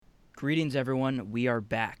Greetings, everyone. We are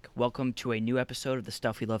back. Welcome to a new episode of the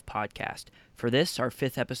Stuff We Love podcast. For this, our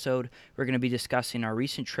 5th episode, we're going to be discussing our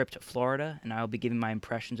recent trip to Florida, and I will be giving my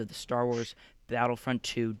impressions of the Star Wars Battlefront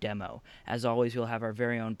 2 demo. As always, we'll have our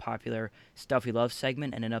very own popular Stuff We Love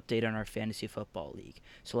segment and an update on our fantasy football league.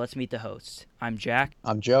 So let's meet the hosts. I'm Jack.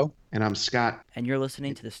 I'm Joe. And I'm Scott. And you're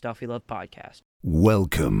listening to the Stuff We Love podcast.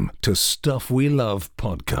 Welcome to Stuff We Love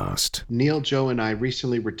podcast. Neil, Joe, and I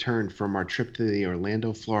recently returned from our trip to the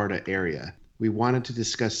Orlando, Florida area. We wanted to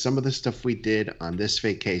discuss some of the stuff we did on this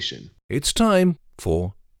vacation. It's time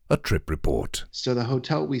for a trip report. So the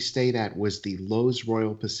hotel we stayed at was the Loews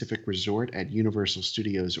Royal Pacific Resort at Universal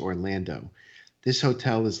Studios Orlando. This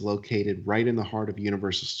hotel is located right in the heart of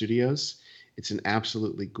Universal Studios. It's an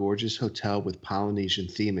absolutely gorgeous hotel with Polynesian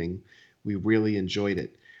theming. We really enjoyed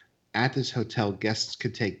it. At this hotel, guests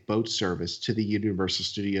could take boat service to the Universal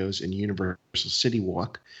Studios and Universal City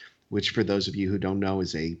Walk, which for those of you who don't know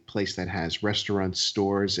is a place that has restaurants,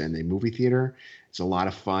 stores, and a movie theater. It's a lot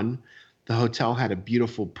of fun. The hotel had a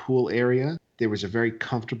beautiful pool area. There was a very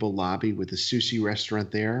comfortable lobby with a sushi restaurant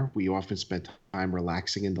there. We often spent time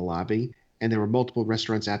relaxing in the lobby. And there were multiple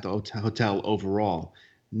restaurants at the hotel overall.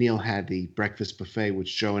 Neil had the breakfast buffet,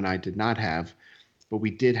 which Joe and I did not have. But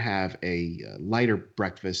we did have a lighter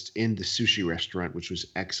breakfast in the sushi restaurant, which was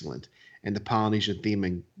excellent. And the Polynesian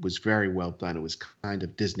theming was very well done. It was kind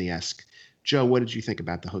of Disney-esque. Joe, what did you think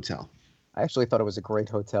about the hotel? I actually thought it was a great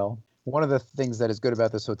hotel. One of the things that is good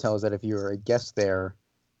about this hotel is that if you're a guest there,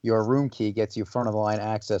 your room key gets you front-of-the-line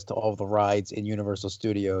access to all of the rides in Universal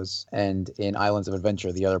Studios and in Islands of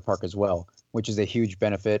Adventure, the other park as well, which is a huge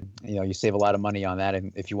benefit. You know, you save a lot of money on that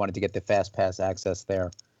and if you wanted to get the fast pass access there.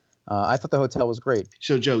 I thought the hotel was great.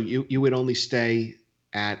 So, Joe, you would only stay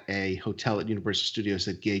at a hotel at Universal Studios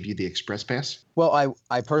that gave you the express pass? Well,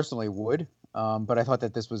 I personally would, but I thought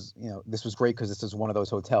that this was great because this is one of those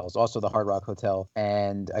hotels. Also, the Hard Rock Hotel,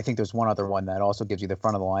 and I think there's one other one that also gives you the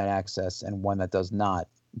front of the line access, and one that does not.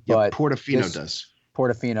 Yeah, but Portofino does.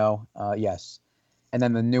 Portofino, yes, and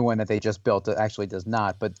then the new one that they just built actually does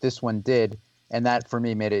not, but this one did, and that for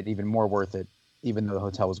me made it even more worth it, even though the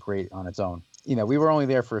hotel was great on its own. You know, we were only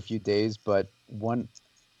there for a few days, and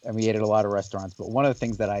we ate at a lot of restaurants. But one of the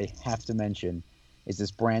things that I have to mention is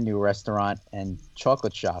this brand new restaurant and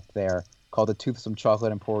chocolate shop there called the Toothsome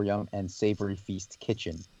Chocolate Emporium and Savory Feast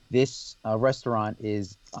Kitchen. This restaurant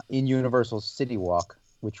is in Universal City Walk,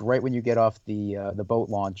 which right when you get off the boat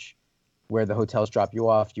launch where the hotels drop you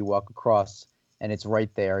off, you walk across, and it's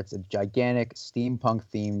right there. It's a gigantic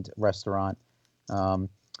steampunk-themed restaurant.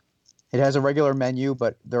 It has a regular menu,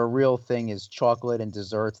 but their real thing is chocolate and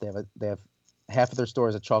desserts. They have half of their store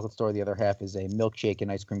is a chocolate store, the other half is a milkshake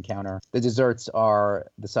and ice cream counter. The desserts are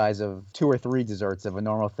the size of 2 or 3 desserts of a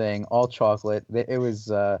normal thing, all chocolate.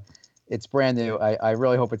 It's brand new. I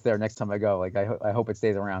really hope it's there next time I go. Like I hope it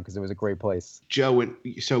stays around because it was a great place. Joe,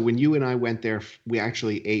 when you and I went there, we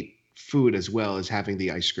actually ate food as well as having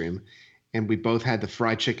the ice cream, and we both had the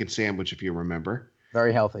fried chicken sandwich, if you remember.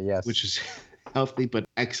 Very healthy, yes. Which is healthy but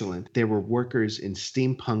excellent. There were workers in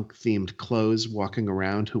steampunk-themed clothes walking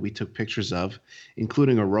around who we took pictures of,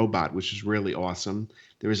 including a robot, which is really awesome.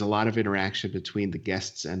 There was a lot of interaction between the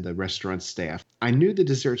guests and the restaurant staff. I knew the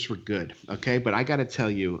desserts were good, okay? But I got to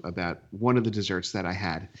tell you about one of the desserts that I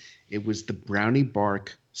had. It was the brownie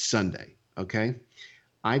bark sundae, okay?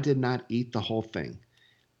 I did not eat the whole thing.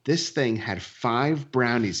 This thing had 5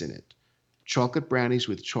 brownies in it. Chocolate brownies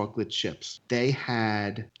with chocolate chips. They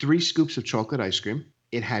had 3 scoops of chocolate ice cream.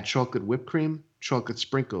 It had chocolate whipped cream, chocolate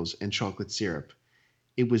sprinkles, and chocolate syrup.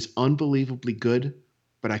 It was unbelievably good,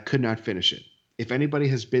 but I could not finish it. If anybody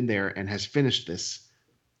has been there and has finished this,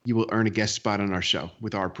 you will earn a guest spot on our show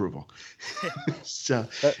with our approval. So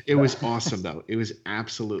it was awesome, though. It was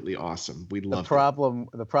absolutely awesome. We loved it.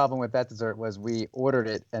 The problem with that dessert was we ordered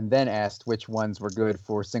it and then asked which ones were good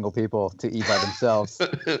for single people to eat by themselves.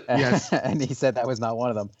 Yes. And he said that was not one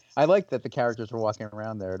of them. I liked that the characters were walking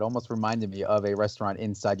around there. It almost reminded me of a restaurant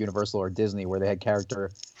inside Universal or Disney where they had character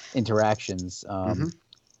interactions.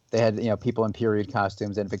 They had, people in period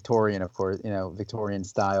costumes and Victorian, of course, Victorian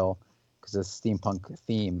style, because of the steampunk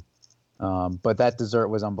theme. But that dessert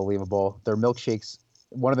was unbelievable. Their milkshakes,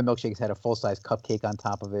 one of the milkshakes had a full-size cupcake on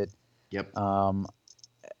top of it. Yep.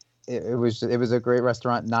 It was a great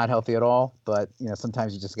restaurant, not healthy at all, but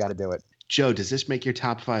sometimes you just got to do it. Joe, does this make your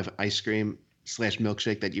top 5 ice cream /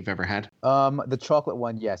 milkshake that you've ever had? The chocolate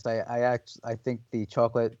one, yes. I think the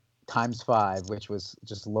chocolate ×5, which was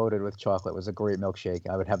just loaded with chocolate, was a great milkshake.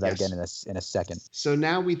 I would have that again in a second. So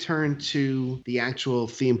now we turn to the actual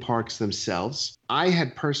theme parks themselves. I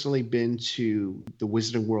had personally been to the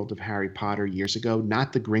Wizarding World of Harry Potter years ago,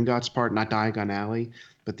 not the Gringotts part, not Diagon Alley,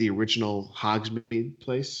 but the original Hogsmeade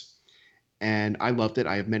place. And I loved it.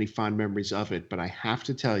 I have many fond memories of it, but I have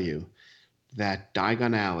to tell you that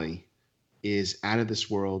Diagon Alley is out of this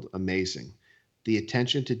world amazing. The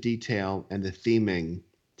attention to detail and the theming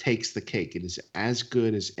takes the cake. It is as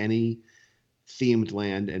good as any themed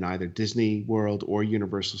land in either Disney World or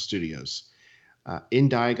Universal Studios. In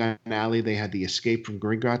Diagon Alley, they had the Escape from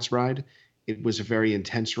Gringotts ride. It was a very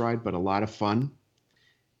intense ride, but a lot of fun.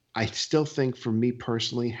 I still think, for me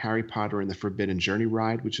personally, Harry Potter and the Forbidden Journey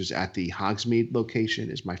ride, which is at the Hogsmeade location,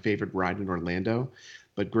 is my favorite ride in Orlando.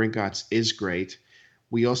 But Gringotts is great.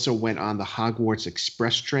 We also went on the Hogwarts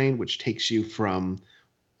Express train, which takes you from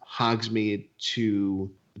Hogsmeade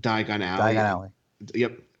to Diagon Alley. Diagon Alley.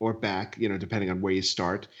 Yep, or back, depending on where you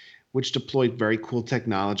start, which deployed very cool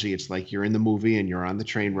technology. It's like you're in the movie and you're on the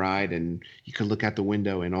train ride, and you can look out the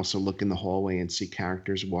window and also look in the hallway and see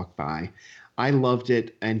characters walk by. I loved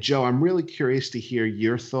it. And Joe, I'm really curious to hear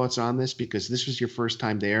your thoughts on this because this was your first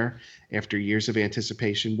time there after years of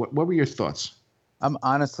anticipation. What were your thoughts? I'm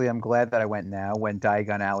glad that I went now when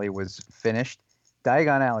Diagon Alley was finished.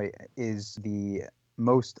 Diagon Alley is the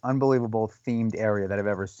most unbelievable themed area that I've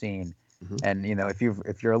ever seen. Mm-hmm. And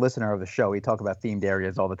if you're a listener of the show, we talk about themed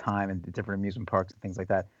areas all the time and different amusement parks and things like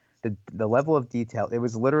that. The level of detail, it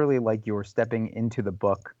was literally like you were stepping into the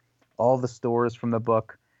book. All the stores from the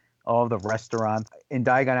book, all the restaurants in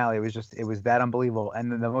Diagon Alley, it was that unbelievable.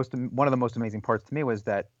 And then one of the most amazing parts to me was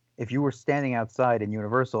that if you were standing outside in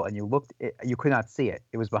Universal and you looked, you could not see it.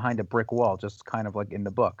 It was behind a brick wall, just kind of like in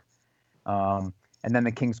the book. And then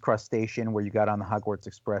the King's Cross station where you got on the Hogwarts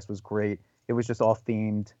Express was great. It was just all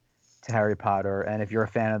themed to Harry Potter. And if you're a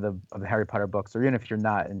fan of the Harry Potter books, or even if you're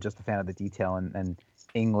not and just a fan of the detail and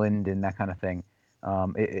England and that kind of thing,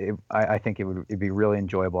 I think it'd be really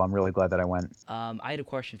enjoyable. I'm really glad that I went. I had a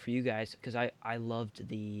question for you guys because I loved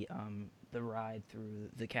the ride through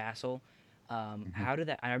the castle. How did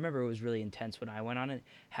that? I remember it was really intense when I went on it.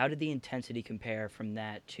 How did the intensity compare from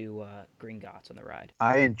that to Gringotts on the ride?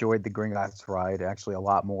 I enjoyed the Gringotts ride actually a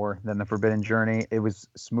lot more than the Forbidden Journey. It was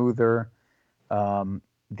smoother.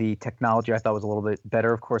 The technology I thought was a little bit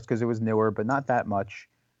better, of course, because it was newer, but not that much.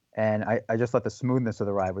 And I just thought the smoothness of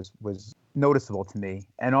the ride was noticeable to me,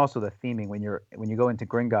 and also the theming when you go into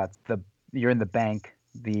Gringotts, you're in the bank,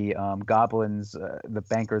 the goblins, the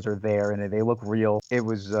bankers are there, and they look real. It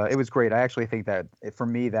was great. I actually think that for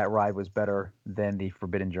me that ride was better than the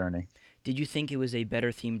Forbidden Journey. Did you think it was a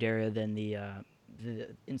better themed area than the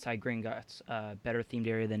inside Gringotts? Better themed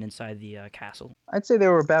area than inside the castle? I'd say they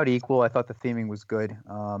were about equal. I thought the theming was good.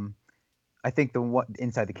 I think the one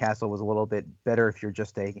inside the castle was a little bit better if you're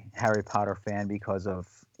just a Harry Potter fan because of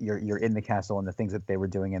you're in the castle and the things that they were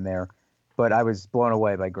doing in there. But I was blown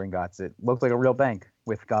away by Gringotts. It looked like a real bank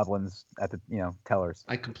with goblins at the tellers.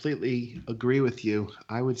 I completely agree with you.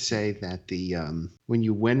 I would say that the when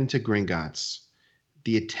you went into Gringotts,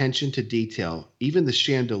 the attention to detail, even the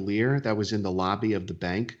chandelier that was in the lobby of the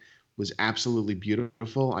bank was absolutely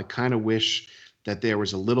beautiful. I kind of wish that there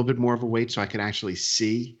was a little bit more of a wait so I could actually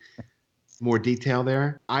see more detail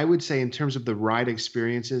there. I would say in terms of the ride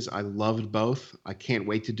experiences, I loved both. I can't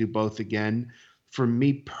wait to do both again. For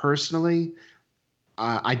me personally,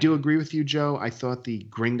 I do agree with you, Joe. I thought the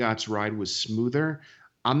Gringotts ride was smoother.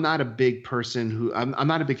 I'm not a big person I'm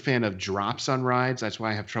not a big fan of drops on rides. That's why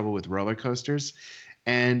I have trouble with roller coasters.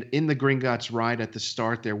 And in the Gringotts ride at the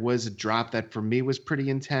start, there was a drop that for me was pretty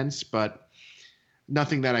intense, but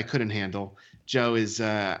nothing that I couldn't handle. Joe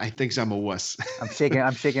I think I'm a wuss. I'm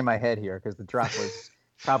shaking my head here because the drop was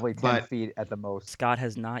probably 10 feet at the most. Scott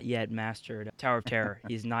has not yet mastered Tower of Terror.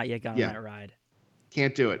 He's not yet gotten that ride.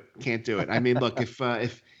 Can't do it. I mean, look,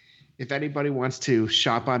 if anybody wants to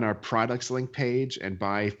shop on our products link page and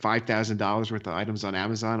buy $5,000 worth of items on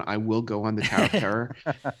Amazon, I will go on the Tower of Terror.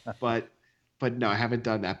 But no, I haven't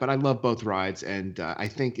done that. But I love both rides, and I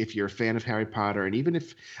think if you're a fan of Harry Potter, and even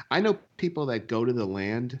if I know people that go to the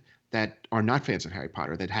land that are not fans of Harry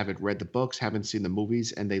Potter, that haven't read the books, haven't seen the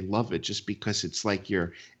movies, and they love it just because it's like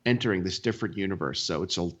you're entering this different universe. So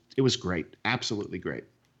it was great, absolutely great.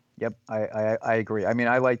 Yep, I agree. I mean,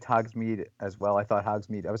 I liked Hogsmeade as well. I thought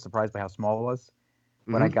Hogsmeade, I was surprised by how small it was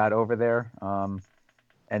when I got over there.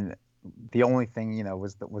 And the only thing,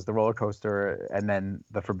 was the roller coaster and then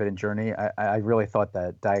the Forbidden Journey. I really thought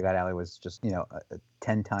that Diagon Alley was just,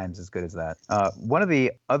 10 times as good as that. One of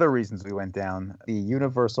the other reasons we went down, the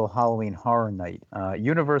Universal Halloween Horror Night.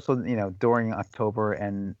 Universal, during October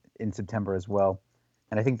and in September as well,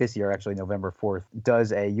 and I think this year, actually November 4th,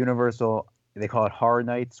 does a Universal, they call it Horror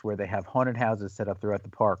Nights, where they have haunted houses set up throughout the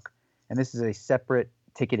park. And this is a separate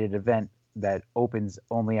ticketed event that opens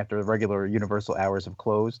only after the regular Universal hours have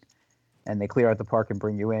closed. and they clear out the park and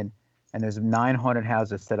bring you in. And there's 9 haunted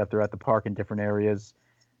houses set up throughout the park in different areas.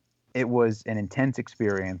 It was an intense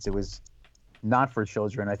experience. It was not for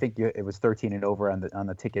children. I think it was 13 and over on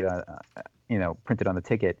the ticket, printed on the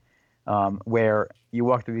ticket, where you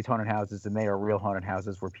walk through these haunted houses, and they are real haunted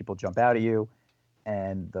houses where people jump out at you,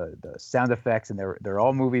 and the sound effects, and they're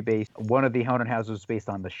all movie based. One of the haunted houses was based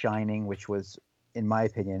on The Shining, which was, in my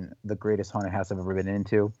opinion, the greatest haunted house I've ever been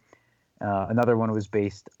into. Another one was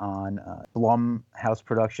based on Blumhouse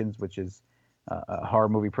Productions, which is a horror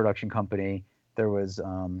movie production company. There was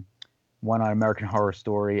one on American Horror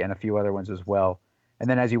Story and a few other ones as well. And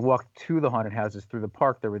then as you walked to the haunted houses through the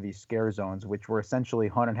park, there were these scare zones, which were essentially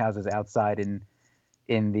haunted houses outside in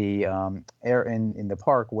the in the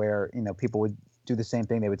park, where people would do the same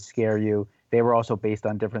thing. They would scare you. They were also based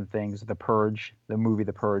on different things. The Purge, the movie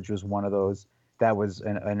The Purge, was one of those. That was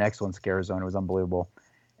an excellent scare zone. It was unbelievable.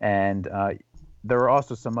 And there were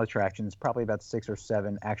also some attractions, probably about 6 or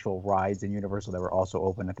 7 actual rides in Universal that were also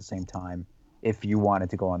open at the same time if you wanted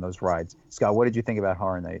to go on those rides. Scott, what did you think about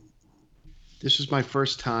Horror Night? This was my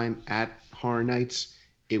first time at Horror Nights.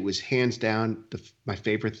 It was hands down my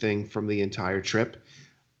favorite thing from the entire trip.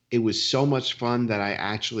 It was so much fun that I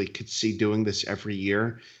actually could see doing this every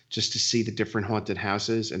year, just to see the different haunted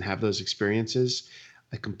houses and have those experiences.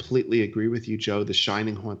 I completely agree with you, Joe. The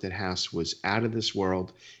Shining Haunted House was out of this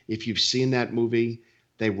world. If you've seen that movie,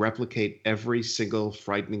 they replicate every single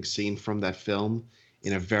frightening scene from that film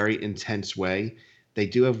in a very intense way. They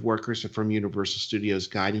do have workers from Universal Studios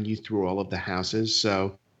guiding you through all of the houses.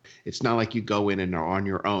 So it's not like you go in and are on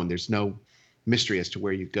your own. There's no mystery as to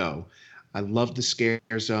where you go. I love the scare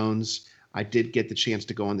zones. I did get the chance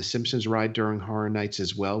to go on the Simpsons ride during Horror Nights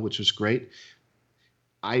as well, which was great.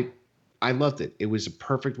 I loved it. It was a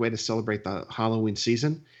perfect way to celebrate the Halloween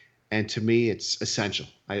season. And to me, it's essential.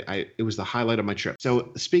 It was the highlight of my trip. So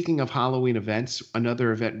speaking of Halloween events,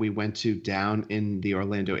 another event we went to down in the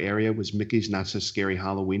Orlando area was Mickey's Not So Scary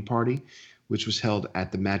Halloween Party, which was held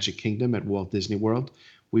at the Magic Kingdom at Walt Disney World.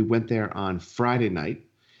 We went there on Friday night.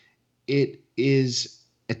 It is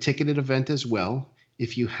a ticketed event as well.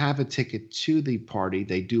 If you have a ticket to the party,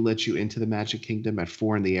 they do let you into the Magic Kingdom at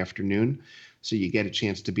 4 in the afternoon. So you get a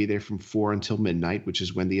chance to be there from 4 until midnight, which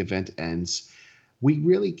is when the event ends. We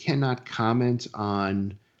really cannot comment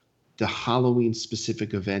on the Halloween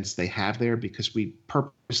specific events they have there because we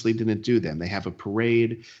purposely didn't do them. They have a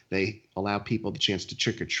parade. They allow people the chance to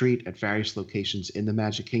trick or treat at various locations in the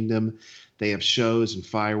Magic Kingdom. They have shows and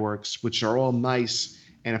fireworks, which are all nice.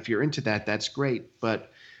 And if you're into that, that's great.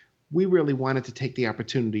 But we really wanted to take the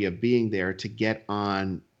opportunity of being there to get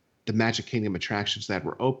on the Magic Kingdom attractions that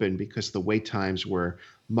were open, because the wait times were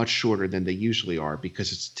much shorter than they usually are,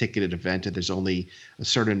 because it's a ticketed event and there's only a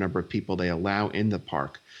certain number of people they allow in the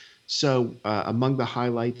park. So among the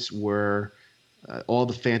highlights were all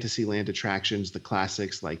the Fantasyland attractions, the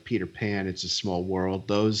classics like Peter Pan, It's a Small World.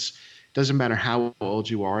 Those, doesn't matter how old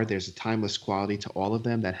you are, there's a timeless quality to all of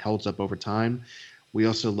them that holds up over time. We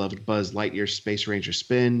also loved Buzz Lightyear's Space Ranger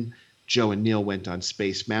Spin. Joe and Neil went on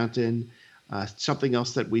Space Mountain. Something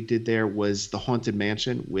else that we did there was the Haunted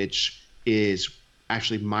Mansion, which is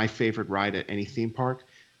actually my favorite ride at any theme park,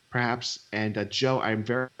 perhaps. And Joe, I'm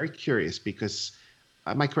very, very curious because,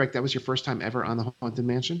 am I correct, that was your first time ever on the Haunted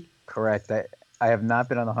Mansion? Correct. I have not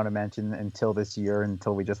been on the Haunted Mansion until this year,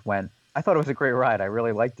 until we just went. I thought it was a great ride. I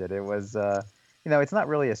really liked it. It was, it's not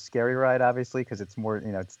really a scary ride, obviously, because it's more,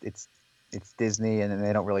 it's Disney and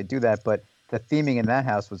they don't really do that. But the theming in that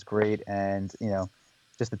house was great, and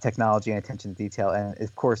just the technology and attention to detail. And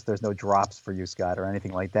of course, there's no drops for you, Scott, or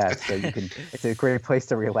anything like that. So you can. It's a great place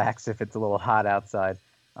to relax if it's a little hot outside.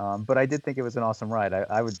 But I did think it was an awesome ride.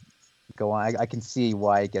 I would go on. I can see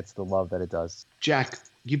why it gets the love that it does. Jack,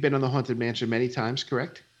 you've been on the Haunted Mansion many times,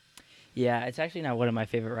 correct? Yeah, it's actually not one of my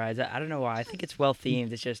favorite rides. I don't know why. I think it's well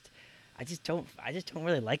themed. It's just, I just don't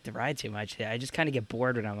really like the ride too much. I just kind of get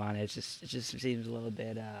bored when I'm on it. It just seems a little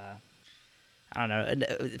bit. I don't know.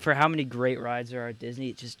 And for how many great rides there are at Disney,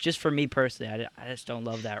 it's just for me personally, I just don't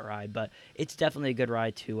love that ride. But it's definitely a good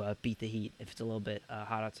ride to beat the heat if it's a little bit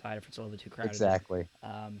hot outside, if it's a little bit too crowded. Exactly.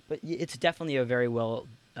 But it's definitely a very well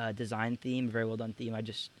designed theme, very well done theme. I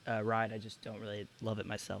just don't really love it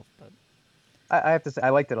myself. But I have to say,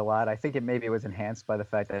 I liked it a lot. I think maybe it was enhanced by the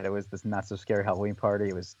fact that it was this not so scary Halloween party.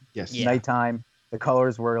 It was nighttime. The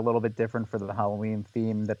colors were a little bit different for the Halloween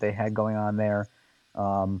theme that they had going on there.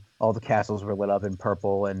 All the castles were lit up in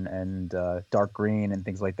purple and dark green and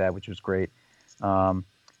things like that, which was great.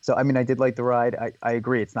 So, I mean, I did like the ride. I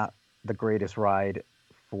agree. It's not the greatest ride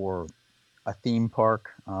for a theme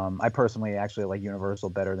park. I personally actually like Universal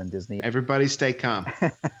better than Disney. Everybody stay calm.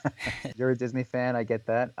 You're a Disney fan, I get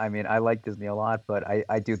that. I mean, I like Disney a lot, but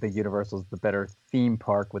I do think Universal's the better theme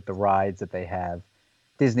park with the rides that they have.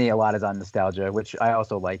 Disney a lot is on nostalgia, which I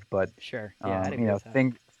also like, but Sure. Yeah, I'd agree with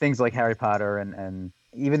that. things like Harry Potter and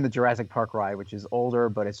even the Jurassic Park ride, which is older,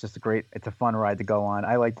 but it's just it's a fun ride to go on.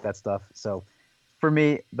 I like that stuff. So for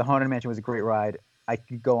me, the Haunted Mansion was a great ride. I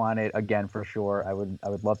could go on it again for sure. I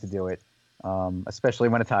would love to do it, especially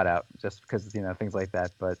when it's hot out, just because things like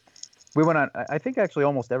that. But we went on. I think actually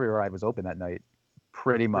almost every ride was open that night,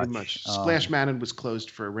 pretty much. Pretty much. Splash Mountain was closed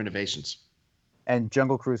for renovations. And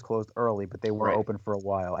Jungle Cruise closed early, but they were Right. open for a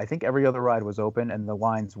while. I think every other ride was open, and the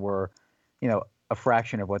lines were, a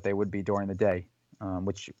fraction of what they would be during the day,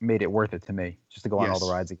 which made it worth it to me just to go on all the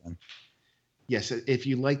Yes. rides again. Yes, if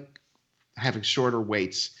you like having shorter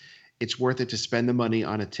waits, it's worth it to spend the money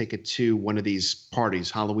on a ticket to one of these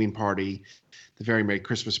parties, Halloween party, the Very Merry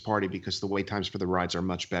Christmas party, because the wait times for the rides are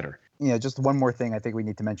much better. Just one more thing I think we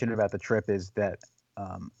need to mention about the trip is that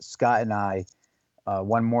Scott and I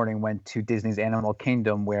one morning went to Disney's Animal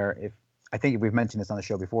Kingdom, where I think we've mentioned this on the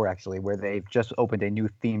show before, actually, where they've just opened a new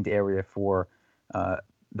themed area for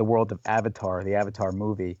the world of Avatar, the Avatar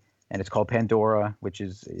movie, and it's called Pandora, which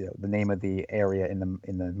is the name of the area in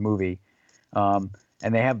the movie, and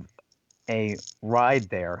they have a ride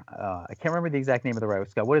there. I can't remember the exact name of the ride.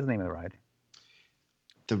 Scott, what is the name of the ride?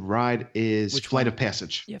 The ride is Which Flight one? of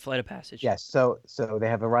Passage. Yeah, Flight of Passage. Yes. So they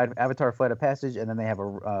have a ride, Avatar Flight of Passage, and then they have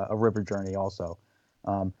a river journey also.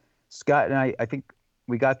 Scott and I think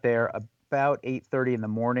we got there about 8:30 in the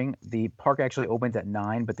morning. The park actually opens at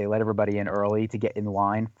 9, but they let everybody in early to get in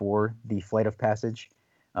line for the Flight of Passage.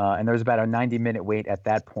 And there was about a 90-minute wait at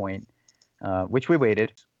that point, which we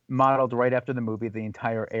waited. Modeled right after the movie, the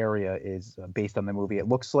entire area is based on the movie. It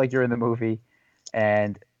looks like you're in the movie,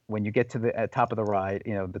 and when you get to the top of the ride,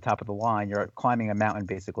 the top of the line, you're climbing a mountain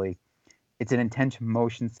basically. It's an intense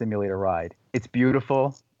motion simulator ride. It's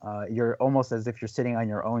beautiful. You're almost as if you're sitting on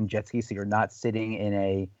your own jet ski, so you're not sitting in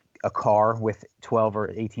a car with 12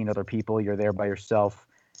 or 18 other people. You're there by yourself.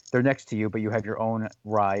 They're next to you, but you have your own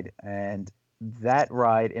ride. And that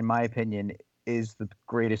ride, in my opinion, is the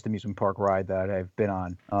greatest amusement park ride that I've been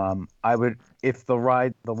on. If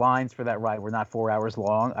the lines for that ride were not 4 hours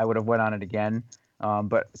long, I would have went on it again.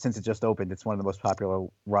 But since it just opened, it's one of the most popular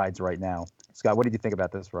rides right now. Scott, what did you think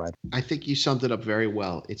about this ride? I think you summed it up very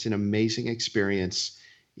well. It's an amazing experience.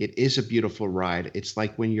 It is a beautiful ride. It's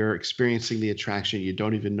like when you're experiencing the attraction, you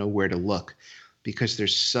don't even know where to look because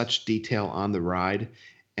there's such detail on the ride,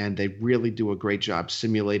 and they really do a great job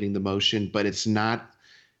simulating the motion, but it's not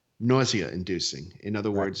nausea inducing. In other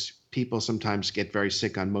Right. words, people sometimes get very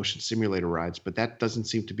sick on motion simulator rides, but that doesn't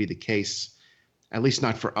seem to be the case, at least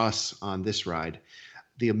not for us on this ride.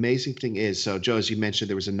 The amazing thing is, so Joe, as you mentioned,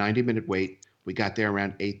 there was a 90-minute wait. We got there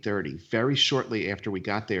around 8:30. Very shortly after we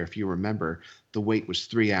got there, if you remember, the wait was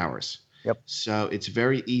 3 hours. Yep. So it's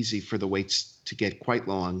very easy for the waits to get quite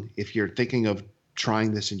long. If you're thinking of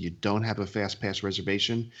trying this and you don't have a fast pass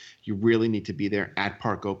reservation, you really need to be there at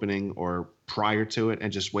park opening or prior to it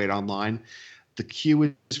and just wait online. The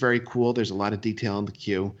queue is very cool. There's a lot of detail in the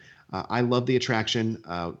queue. I love the attraction.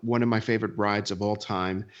 One of my favorite rides of all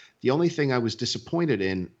time. The only thing I was disappointed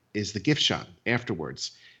in is the gift shop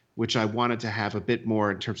afterwards, which I wanted to have a bit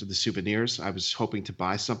more in terms of the souvenirs. I was hoping to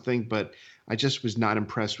buy something, but I just was not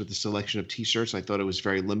impressed with the selection of T-shirts. I thought it was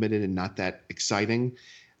very limited and not that exciting.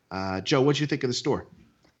 Joe, what did you think of the store?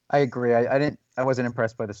 I agree. I wasn't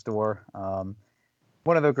impressed by the store.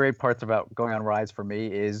 One of the great parts about going on rides for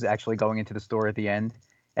me is actually going into the store at the end.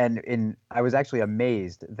 And I was actually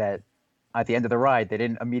amazed that at the end of the ride, they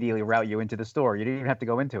didn't immediately route you into the store. You didn't even have to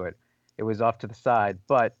go into it. It was off to the side,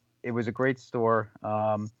 but it was a great store,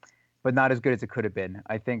 but not as good as it could have been.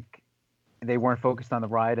 I think they weren't focused on the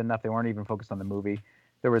ride enough. They weren't even focused on the movie.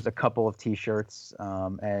 There was a couple of T-shirts,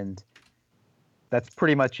 and that's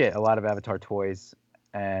pretty much it. A lot of Avatar toys,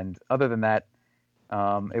 and other than that,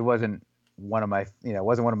 it wasn't one of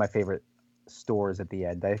my favorite stores at the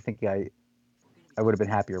end. I think I would have been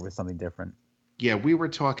happier with something different. Yeah, we were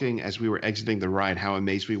talking as we were exiting the ride how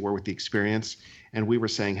amazed we were with the experience, and we were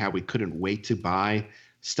saying how we couldn't wait to buy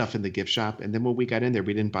stuff in the gift shop. And then when we got in there,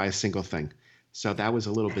 we didn't buy a single thing. So that was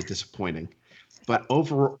a little bit disappointing. But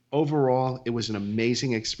overall, it was an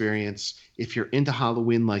amazing experience. If you're into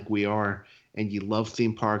Halloween like we are and you love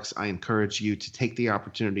theme parks, I encourage you to take the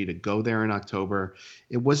opportunity to go there in October.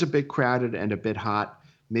 It was a bit crowded and a bit hot.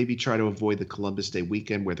 Maybe try to avoid the Columbus Day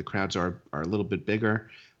weekend where the crowds are a little bit bigger.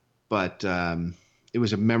 But It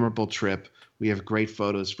was a memorable trip. We have great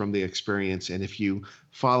photos from the experience. And if you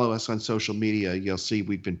follow us on social media, you'll see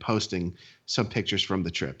we've been posting some pictures from the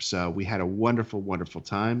trip. So we had a wonderful, wonderful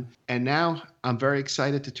time. And now I'm very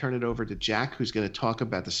excited to turn it over to Jack, who's going to talk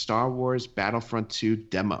about the Star Wars Battlefront 2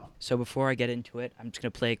 demo. So before I get into it, I'm just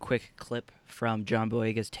going to play a quick clip from John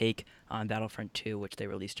Boyega's take on Battlefront 2, which they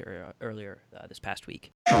released earlier this past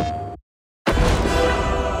week.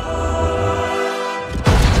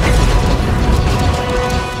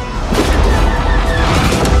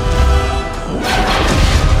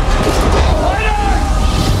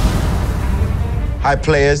 Hi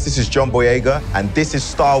players, this is John Boyega, and this is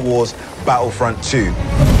Star Wars Battlefront 2.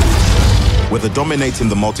 Whether dominating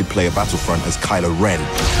the multiplayer Battlefront as Kylo Ren,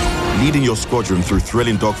 leading your squadron through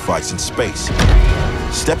thrilling dogfights in space,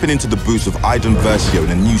 stepping into the boots of Iden Versio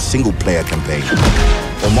in a new single-player campaign,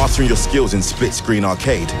 or mastering your skills in split-screen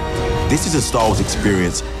arcade, this is a Star Wars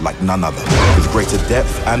experience like none other, with greater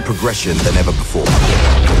depth and progression than ever before.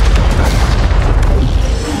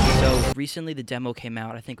 So recently the demo came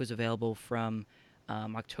out. I think it was available from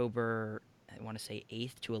October, I want to say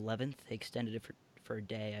 8th to 11th. They extended it for a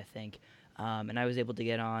day, I think. And I was able to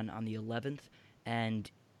get on the 11th, and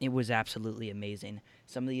it was absolutely amazing.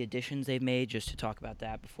 Some of the additions they've made, just to talk about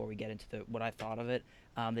that before we get into what I thought of it,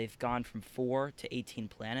 they've gone from 4 to 18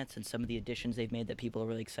 planets, and some of the additions they've made that people are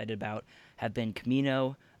really excited about have been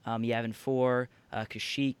Kamino, Yavin 4,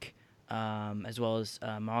 Kashyyyk, as well as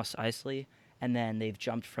Mos Eisley. And then they've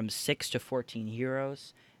jumped from 6 to 14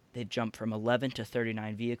 heroes. They've jumped from 11 to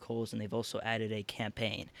 39 vehicles, and they've also added a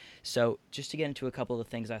campaign. So just to get into a couple of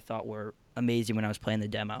the things I thought were amazing when I was playing the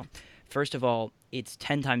demo. First of all, it's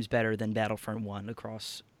 10 times better than Battlefront 1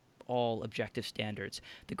 across all objective standards.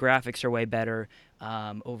 The graphics are way better.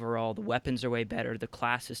 Overall, the weapons are way better. The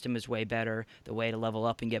class system is way better. The way to level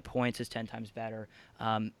up and get points is 10 times better.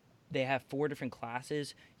 They have 4 different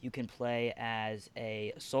classes. You can play as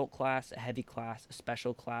a assault class, a heavy class, a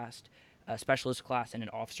special class, a specialist class, and an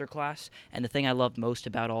officer class. And the thing I loved most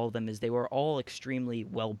about all of them is they were all extremely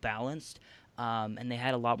well balanced, and they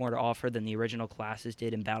had a lot more to offer than the original classes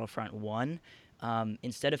did in Battlefront 1.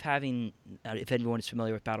 Instead of having, if anyone is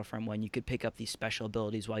familiar with Battlefront 1, you could pick up these special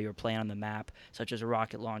abilities while you were playing on the map, such as a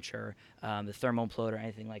rocket launcher, the thermal imploder,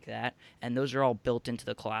 anything like that. And those are all built into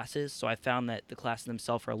the classes. So I found that the classes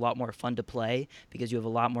themselves are a lot more fun to play because you have a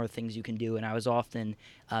lot more things you can do. And I was often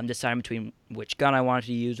deciding between which gun I wanted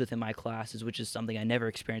to use within my classes, which is something I never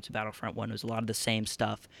experienced in Battlefront 1. It was a lot of the same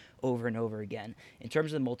stuff over and over again. In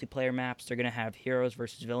terms of the multiplayer maps, they're going to have heroes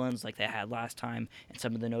versus villains like they had last time, and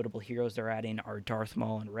some of the notable heroes they're adding are Darth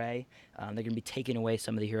Maul and Rey. They're going to be taking away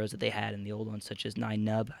some of the heroes that they had in the old ones, such as Nien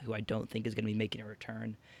Nunb, who I don't think is going to be making a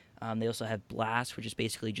return. They also have Blast, which is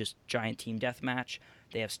basically just giant team deathmatch.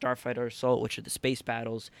 They have Starfighter Assault, which are the space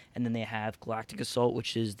battles, and then they have Galactic Assault,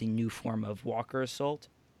 which is the new form of Walker Assault.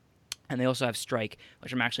 And they also have Strike,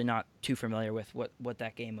 which I'm actually not too familiar with what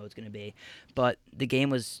that game mode is going to be. But the game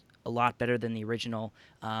was a lot better than the original.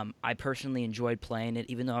 I personally enjoyed playing it,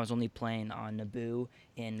 even though I was only playing on Naboo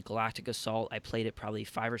in Galactic Assault. I played it probably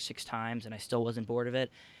 5 or 6 times, and I still wasn't bored of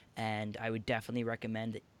it. And I would definitely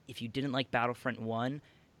recommend that if you didn't like Battlefront 1,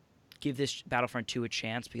 give this Battlefront 2 a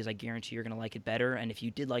chance, because I guarantee you're going to like it better. And if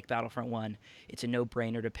you did like Battlefront 1, it's a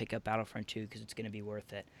no-brainer to pick up Battlefront 2 because it's going to be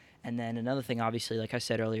worth it. And then another thing, obviously, like I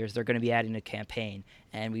said earlier, is they're going to be adding a campaign.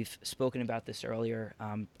 And we've spoken about this earlier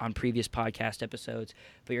on previous podcast episodes,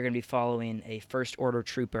 but you're going to be following a First Order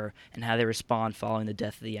trooper and how they respond following the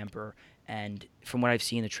death of the Emperor. And from what I've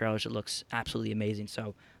seen in the trailers, it looks absolutely amazing.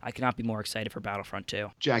 So I cannot be more excited for Battlefront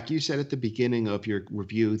 2. Jack, you said at the beginning of your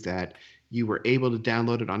review that you were able to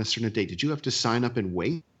download it on a certain date. Did you have to sign up and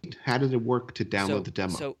wait? How did it work to download the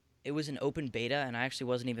demo? So it was an open beta, and I actually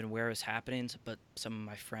wasn't even aware it was happening, but some of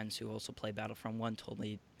my friends who also play Battlefront 1 told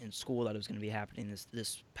me in school that it was going to be happening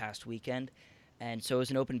this past weekend. And so it was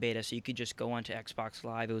an open beta, so you could just go onto Xbox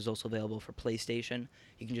Live. It was also available for PlayStation.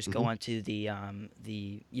 You can just go onto the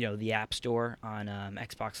App Store on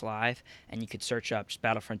Xbox Live, and you could search up just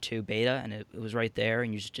Battlefront 2 beta, and it was right there.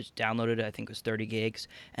 And you just downloaded it. I think it was 30 gigs,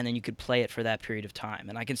 and then you could play it for that period of time.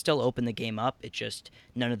 And I can still open the game up. It just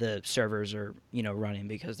none of the servers are running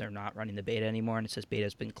because they're not running the beta anymore, and it says beta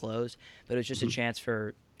has been closed. But it was just a chance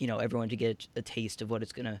for everyone to get a taste of what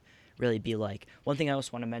it's gonna really be like. One thing I also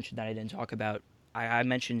want to mention that I didn't talk about, I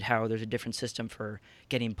mentioned how there's a different system for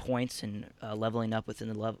getting points and leveling up within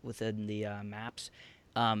the maps.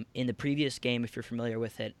 In the previous game, if you're familiar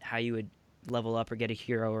with it, how you would level up or get a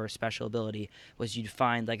hero or a special ability was you'd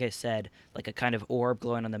find, like I said, like a kind of orb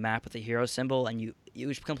glowing on the map with a hero symbol, and it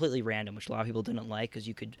was completely random, which a lot of people didn't like, because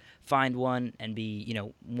you could find one and be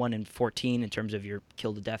 1 in 14 in terms of your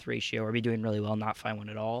kill to death ratio, or be doing really well and not find one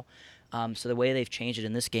at all. So the way they've changed it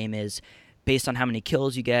in this game is based on how many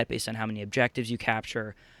kills you get, based on how many objectives you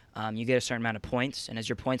capture. You get a certain amount of points, and as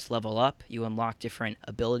your points level up, you unlock different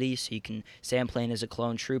abilities. So you can say I'm playing as a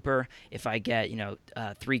clone trooper. If I get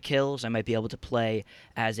 3 kills, I might be able to play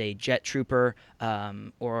as a jet trooper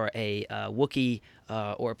or a Wookiee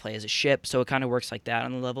or play as a ship. So it kind of works like that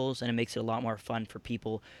on the levels, and it makes it a lot more fun for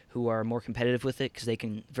people who are more competitive with it, because they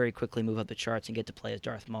can very quickly move up the charts and get to play as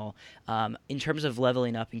Darth Maul. In terms of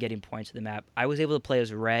leveling up and getting points to the map, I was able to play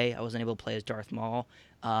as Rey. I wasn't able to play as Darth Maul.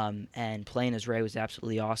 And playing as Rey was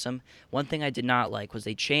absolutely awesome. One thing I did not like was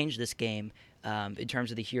they changed this game in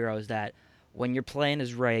terms of the heroes, that when you're playing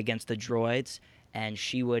as Rey against the droids and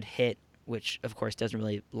she would hit, which of course doesn't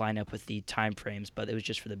really line up with the time frames, but it was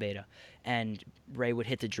just for the beta, and Rey would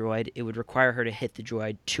hit the droid, it would require her to hit the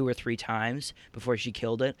droid 2 or 3 times before she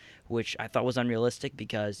killed it, which I thought was unrealistic,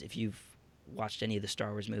 because if you've watched any of the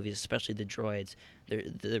Star Wars movies, especially the droids,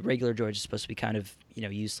 the regular droids are supposed to be kind of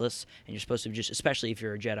useless, and you're supposed to just, especially if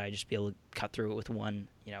you're a Jedi, just be able to cut through it with one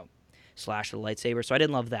slash with a lightsaber. So I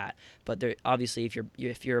didn't love that, but obviously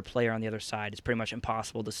if you're a player on the other side, it's pretty much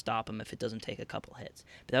impossible to stop them if it doesn't take a couple hits.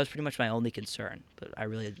 But that was pretty much my only concern, but I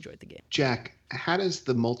really enjoyed the game. Jack, how does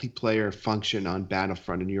the multiplayer function on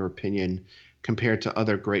Battlefront, in your opinion, compared to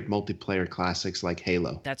other great multiplayer classics like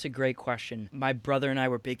Halo? That's a great question. My brother and I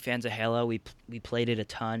were big fans of Halo. We played it a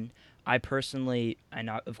ton. I personally,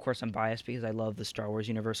 of course I'm biased because I love the Star Wars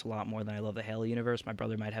universe a lot more than I love the Halo universe. My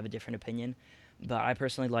brother might have a different opinion, but I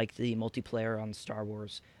personally liked the multiplayer on Star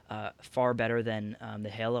Wars far better than the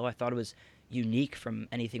Halo. I thought it was unique from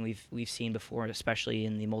anything we've seen before, especially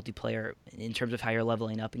in the multiplayer in terms of how you're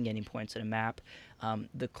leveling up and getting points in a map.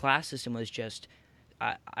 The class system was just,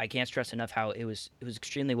 I can't stress enough how it was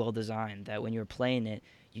extremely well designed, that when you were playing it,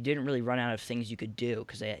 you didn't really run out of things you could do,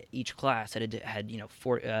 because each class had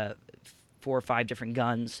 4 or 5 different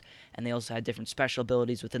guns, and they also had different special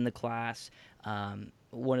abilities within the class.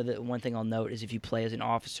 One thing I'll note is if you play as an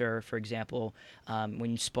officer, for example, when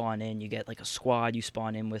you spawn in, you get like a squad you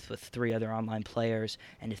spawn in with 3 other online players,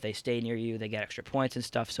 and if they stay near you, they get extra points and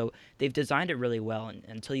stuff. So they've designed it really well, and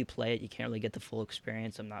until you play it, you can't really get the full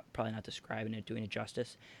experience. I'm probably not describing it, doing it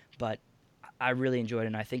justice, but I really enjoyed it,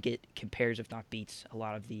 and I think it compares, if not beats, a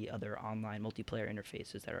lot of the other online multiplayer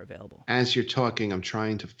interfaces that are available. As you're talking, I'm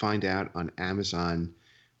trying to find out on Amazon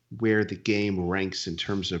where the game ranks in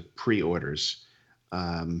terms of pre-orders.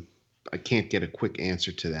 I can't get a quick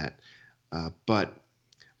answer to that. But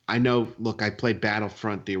I know, look, I played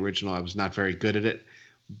Battlefront, the original. I was not very good at it,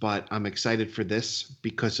 but I'm excited for this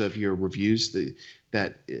because of your reviews.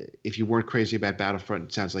 That if you weren't crazy about Battlefront,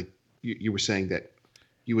 it sounds like you were saying that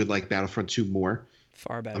you would like Battlefront 2 more.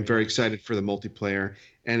 Far better. I'm very excited for the multiplayer.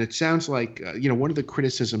 And it sounds like, one of the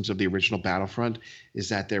criticisms of the original Battlefront is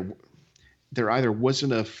that there either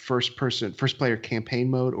wasn't a first player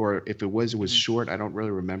campaign mode, or if it was short. I don't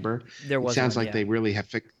really remember. There wasn't. It sounds like they really have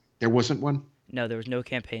there wasn't one? No, there was no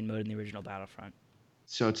campaign mode in the original Battlefront.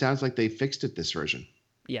 So it sounds like they fixed it this version.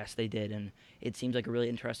 Yes, they did, and it seems like a really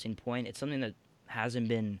interesting point. It's something that hasn't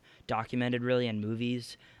been documented really in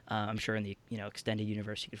movies. I'm sure in the extended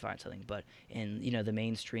universe you could find something, but in the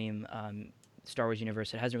mainstream Star Wars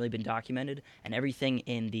universe, it hasn't really been documented, and everything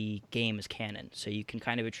in the game is canon. So you can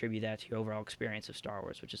kind of attribute that to your overall experience of Star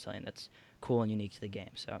Wars, which is something that's cool and unique to the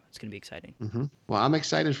game. So it's going to be exciting. Mm-hmm. Well, I'm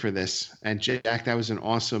excited for this. And Jack, that was an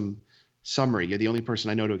awesome summary. You're the only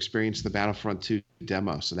person I know to experience the Battlefront 2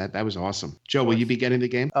 demo, so that was awesome. Joe, will you be getting the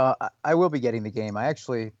game? I will be getting the game.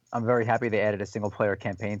 I'm very happy they added a single player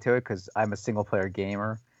campaign to it, because I'm a single player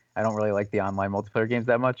gamer. I don't really like the online multiplayer games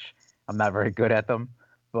that much. I'm not very good at them,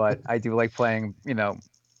 but I do like playing, in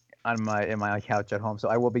my couch at home. So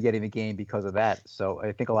I will be getting the game because of that. So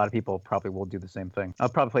I think a lot of people probably will do the same thing. I'll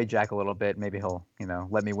probably play Jack a little bit. Maybe he'll,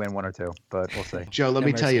 let me win 1 or 2, but we'll see. Joe, let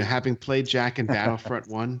me tell you, having played Jack in Battlefront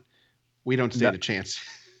 1, we don't stand a chance.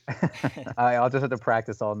 I'll just have to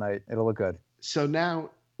practice all night. It'll look good. So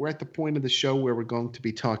now we're at the point of the show where we're going to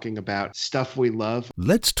be talking about stuff we love.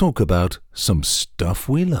 Let's talk about some stuff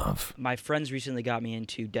we love. My friends recently got me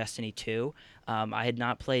into Destiny 2. I had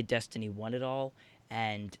not played Destiny 1 at all,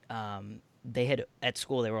 and they had, at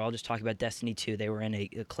school, they were all just talking about Destiny 2. They were in a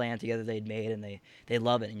clan together they'd made, and they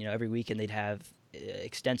love it. And, every weekend they'd have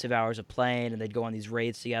extensive hours of playing, and they'd go on these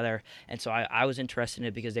raids together. And so I was interested in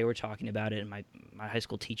it because they were talking about it, and my high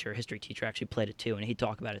school history teacher actually played it too, and he'd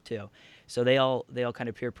talk about it too. So they all kind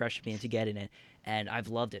of peer pressured me into getting it. and I've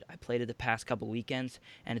loved it. I played it the past couple weekends,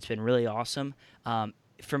 and it's been really awesome.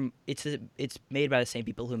 It's made by the same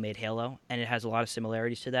people who made Halo, and it has a lot of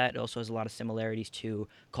similarities to that. It also has a lot of similarities to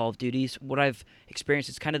Call of Duty's. What I've experienced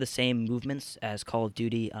is kind of the same movements as Call of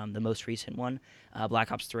Duty, the most recent one,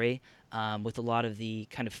 Black Ops 3, with a lot of the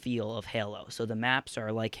kind of feel of Halo. So the maps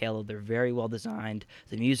are like Halo; they're very well designed.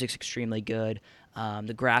 The music's extremely good.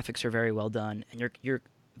 The graphics are very well done, and you're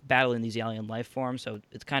battling these alien life forms, so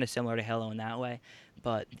it's kind of similar to Halo in that way.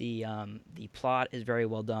 But the plot is very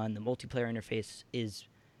well done. The multiplayer interface is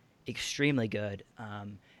extremely good,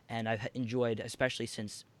 and I've enjoyed, especially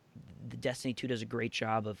since the Destiny 2 does a great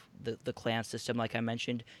job of the clan system. Like I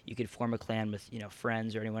mentioned, you could form a clan with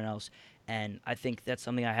friends or anyone else, and I think that's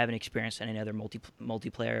something I haven't experienced in any other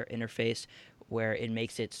multiplayer interface, where it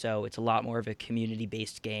makes it so it's a lot more of a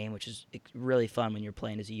community-based game, which is really fun when you're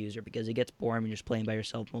playing as a user, because it gets boring when you're just playing by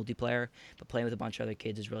yourself multiplayer, but playing with a bunch of other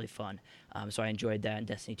kids is really fun. So I enjoyed that, and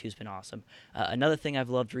Destiny 2 has been awesome. Another thing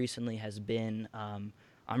I've loved recently has been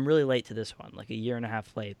I'm really late to this one, like a year and a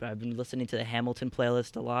half late, but I've been listening to the Hamilton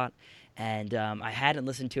playlist a lot, and I hadn't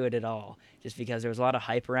listened to it at all, just because there was a lot of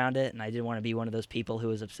hype around it, and I didn't want to be one of those people who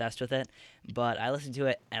was obsessed with it. But I listened to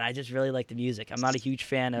it, and I just really like the music. I'm not a huge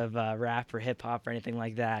fan of rap or hip-hop or anything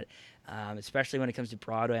like that, especially when it comes to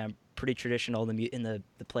Broadway. I'm pretty traditional in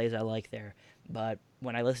the plays I like there. But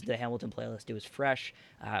when I listened to the Hamilton playlist, it was fresh.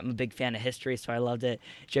 I'm a big fan of history, so I loved it.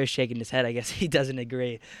 Joe's shaking his head. I guess he doesn't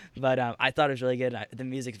agree. But I thought it was really good. The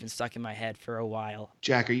music's been stuck in my head for a while.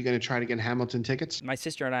 Jack, are you going to try to get Hamilton tickets? My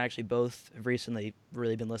sister and I actually both have recently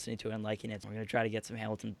really been listening to it and liking it. So we're going to try to get some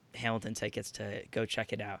Hamilton tickets to go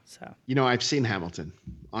check it out. So I've seen Hamilton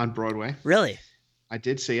on Broadway. Really? I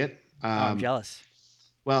did see it. I'm jealous.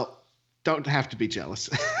 Well, don't have to be jealous.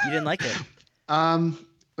 You didn't like it?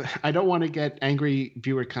 I don't want to get angry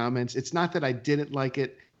viewer comments. It's not that I didn't like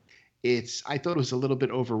it. I thought it was a little bit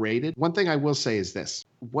overrated. One thing I will say is this.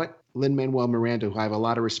 What Lin-Manuel Miranda, who I have a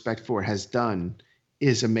lot of respect for, has done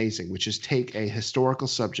is amazing, which is take a historical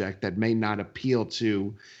subject that may not appeal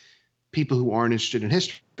to people who aren't interested in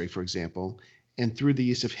history, for example, and through the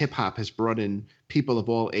use of hip hop has brought in people of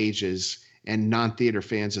all ages and non-theater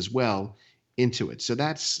fans as well into it. So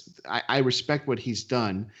I respect what he's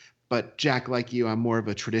done. But Jack, like you, I'm more of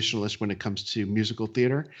a traditionalist when it comes to musical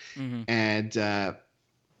theater. Mm-hmm. And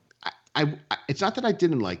it's not that I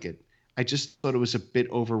didn't like it. I just thought it was a bit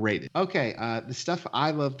overrated. Okay, the stuff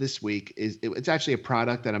I love this week it's actually a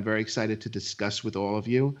product that I'm very excited to discuss with all of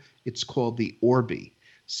you. It's called the Orbi.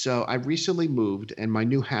 So I recently moved, and my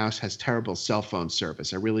new house has terrible cell phone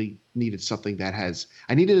service. I really needed something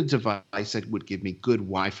I needed a device that would give me good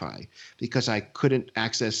Wi-Fi, because I couldn't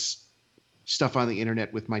access stuff on the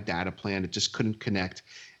internet with my data plan. It just couldn't connect.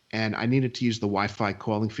 And I needed to use the Wi-Fi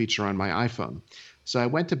calling feature on my iPhone. So I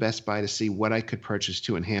went to Best Buy to see what I could purchase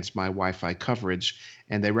to enhance my Wi-Fi coverage.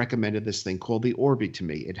 And they recommended this thing called the Orbi to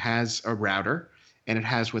me. It has a router, and it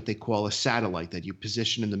has what they call a satellite that you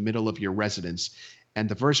position in the middle of your residence. And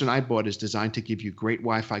the version I bought is designed to give you great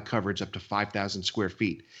Wi-Fi coverage up to 5,000 square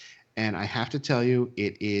feet. And I have to tell you,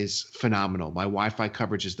 it is phenomenal. My Wi-Fi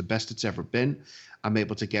coverage is the best it's ever been. I'm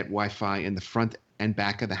able to get Wi-Fi in the front and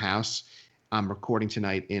back of the house. I'm recording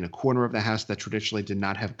tonight in a corner of the house that traditionally did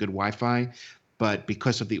not have good Wi-Fi, but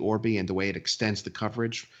because of the Orbi and the way it extends the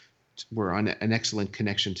coverage, we're on an excellent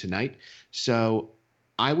connection tonight. So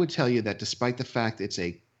I would tell you that despite the fact it's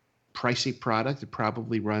a pricey product, it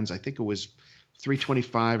probably runs, I think it was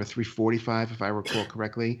 $325 or $345 if I recall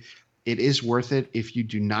correctly. It is worth it if you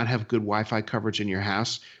do not have good Wi-Fi coverage in your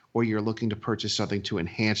house, or you're looking to purchase something to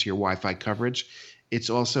enhance your Wi-Fi coverage. It's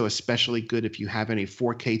also especially good if you have any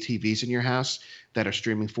 4K TVs in your house that are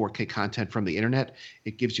streaming 4K content from the internet.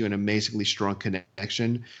 It gives you an amazingly strong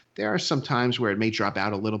connection. There are some times where it may drop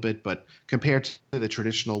out a little bit, but compared to the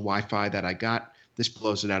traditional Wi-Fi that I got, this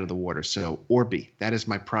blows it out of the water. So Orbi, that is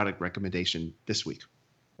my product recommendation this week.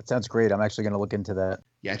 That sounds great. I'm actually going to look into that.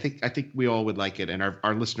 Yeah, I think we all would like it, and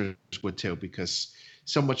our listeners would too, because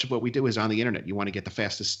so much of what we do is on the internet. You want to get the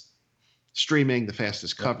fastest streaming, the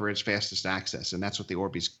fastest coverage, fastest access, and that's what the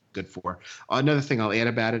Orbi's good for. Another thing I'll add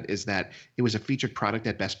about it is that it was a featured product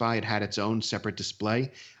at Best Buy. It had its own separate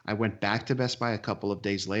display. I went back to Best Buy a couple of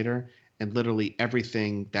days later, and literally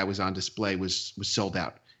everything that was on display was sold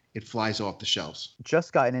out. It flies off the shelves.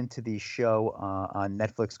 Just gotten into the show on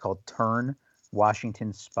Netflix called Turn,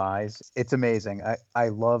 Washington Spies. It's amazing. I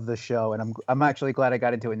love the show, and I'm actually glad I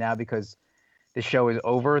got into it now, because the show is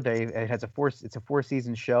over. It's a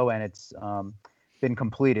 4-season show, and it's been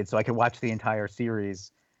completed, so I can watch the entire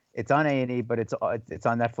series. It's on A&E, but it's on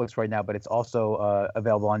Netflix right now. But it's also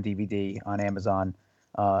available on DVD on Amazon.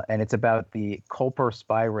 and it's about the Culper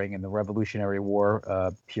spy ring in the Revolutionary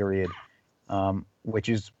War period, which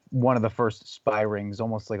is one of the first spy rings,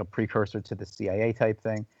 almost like a precursor to the CIA type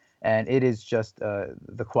thing. And it is just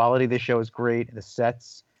the quality of the show is great. The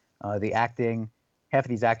sets, the acting. Half of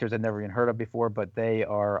these actors I've never even heard of before, but they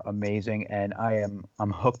are amazing, and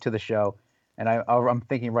I'm hooked to the show. And I'm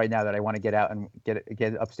thinking right now that I want to get out and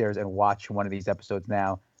get upstairs and watch one of these episodes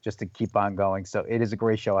now, just to keep on going. So it is a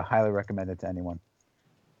great show. I highly recommend it to anyone.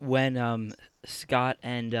 When Scott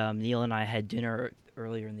and Neil and I had dinner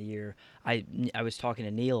earlier in the year, I was talking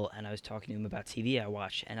to Neil and I was talking to him about TV I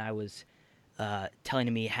watch, and I was telling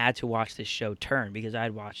him he had to watch this show Turn because I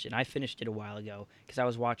had watched it. And I finished it a while ago because I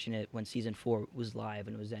was watching it when season 4 was live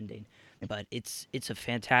and it was ending. But it's a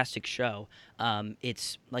fantastic show.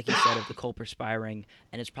 It's like you said of the Culper spy ring,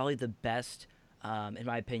 and it's probably the best, in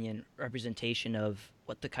my opinion, representation of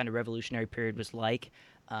what the kind of revolutionary period was like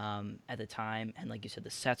at the time. And like you said,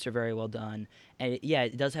 the sets are very well done. And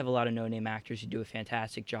it does have a lot of no-name actors who do a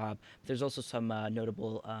fantastic job. But there's also some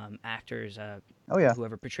notable actors. Oh yeah,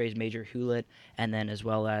 Whoever portrays Major Hewlett, and then as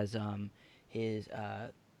well as his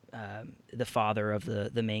the father of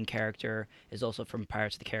the main character is also from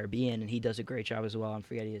Pirates of the Caribbean, and he does a great job as well. I'm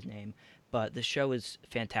forgetting his name, but the show is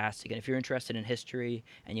fantastic. And if you're interested in history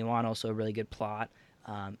and you want also a really good plot,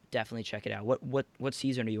 definitely check it out. What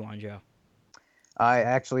season are you on, Joe? I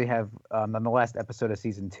actually have on the last episode of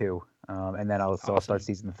season 2, and then I'll start Awesome.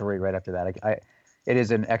 season 3 right after that. It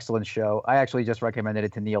is an excellent show. I actually just recommended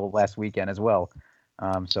it to Neil last weekend as well,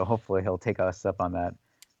 so hopefully he'll take us up on that.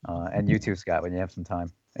 And you too, Scott, when you have some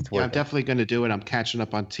time. It's Yeah, worth I'm it. definitely going to do it. I'm catching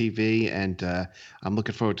up on TV, and I'm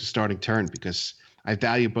looking forward to starting Turn because I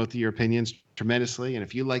value both of your opinions tremendously. And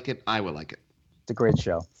if you like it, I will like it. It's a great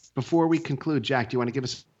show. Before we conclude, Jack, do you want to give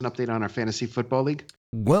us an update on our fantasy football league?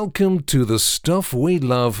 Welcome to the Stuff We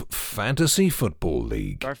Love Fantasy Football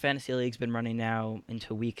League. Our fantasy league's been running now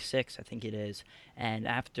into week 6, I think it is, and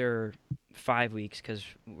after 5 weeks, because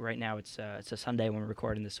right now it's a Sunday when we're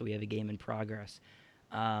recording this, so we have a game in progress.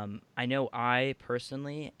 I know I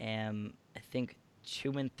personally am, I think,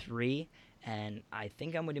 2-3, and I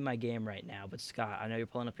think I'm winning my game right now. But Scott, I know you're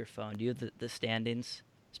pulling up your phone. Do you have the standings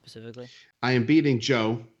specifically? I am beating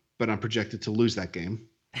Joe, but I'm projected to lose that game.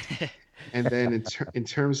 And then in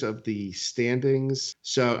terms of the standings,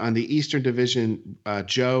 so on the Eastern Division,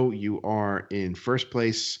 Joe, you are in first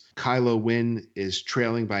place. Kylo Wynn is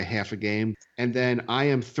trailing by half a game. And then I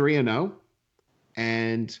am 3-0.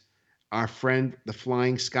 And our friend, the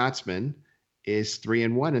Flying Scotsman, is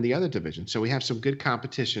 3-1 in the other division. So we have some good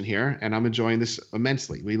competition here, and I'm enjoying this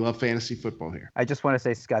immensely. We love fantasy football here. I just want to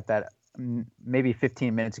say, Scott, that maybe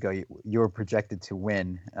 15 minutes ago you were projected to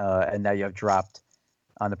win, and now you have dropped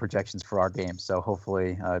on the projections for our game. So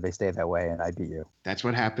hopefully they stay that way, and I beat you. That's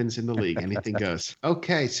what happens in the league. Anything goes.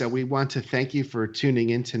 Okay, so we want to thank you for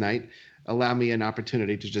tuning in tonight. Allow me an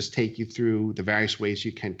opportunity to just take you through the various ways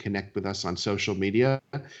you can connect with us on social media.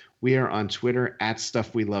 We are on Twitter at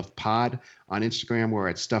Stuff We Love Pod. On Instagram, we're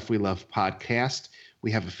at Stuff We Love Podcast.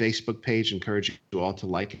 We have a Facebook page. Encourage you all to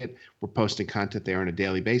like it. We're posting content there on a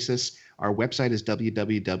daily basis. Our website is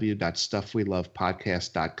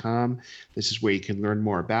www.stuffwelovepodcast.com. This is where you can learn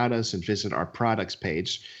more about us and visit our products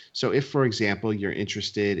page. So if, for example, you're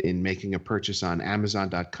interested in making a purchase on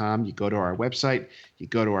Amazon.com, you go to our website, you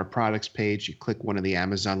go to our products page, you click one of the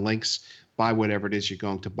Amazon links, buy whatever it is you're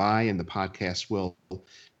going to buy, and the podcast will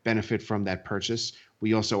benefit from that purchase.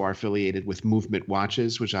 We also are affiliated with Movement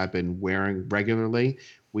Watches, which I've been wearing regularly.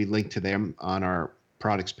 We link to them on our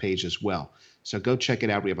products page as well. So go check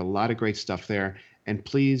it out. We have a lot of great stuff there. And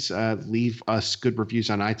please leave us good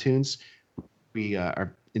reviews on iTunes. We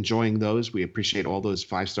are enjoying those. We appreciate all those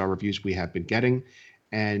 5-star reviews we have been getting.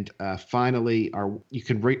 And finally, you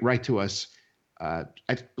can write to us. I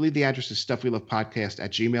believe the address is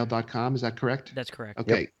stuffwelovepodcast@gmail.com. Is that correct? That's correct.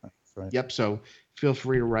 Okay. Yep, that's right. Yep. So feel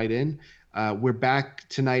free to write in. We're back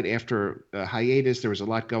tonight after a hiatus. There was a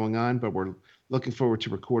lot going on, but we're looking forward to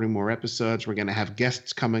recording more episodes. We're going to have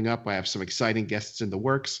guests coming up. I have some exciting guests in the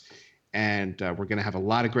works, and we're going to have a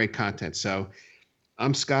lot of great content. So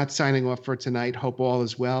I'm Scott signing off for tonight. Hope all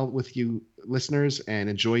is well with you listeners, and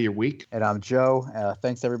enjoy your week. And I'm Joe.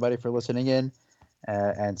 Thanks everybody for listening in,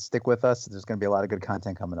 and stick with us. There's going to be a lot of good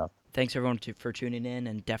content coming up. Thanks everyone for tuning in,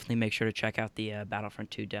 and definitely make sure to check out the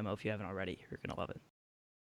Battlefront 2 demo if you haven't already. You're gonna love it.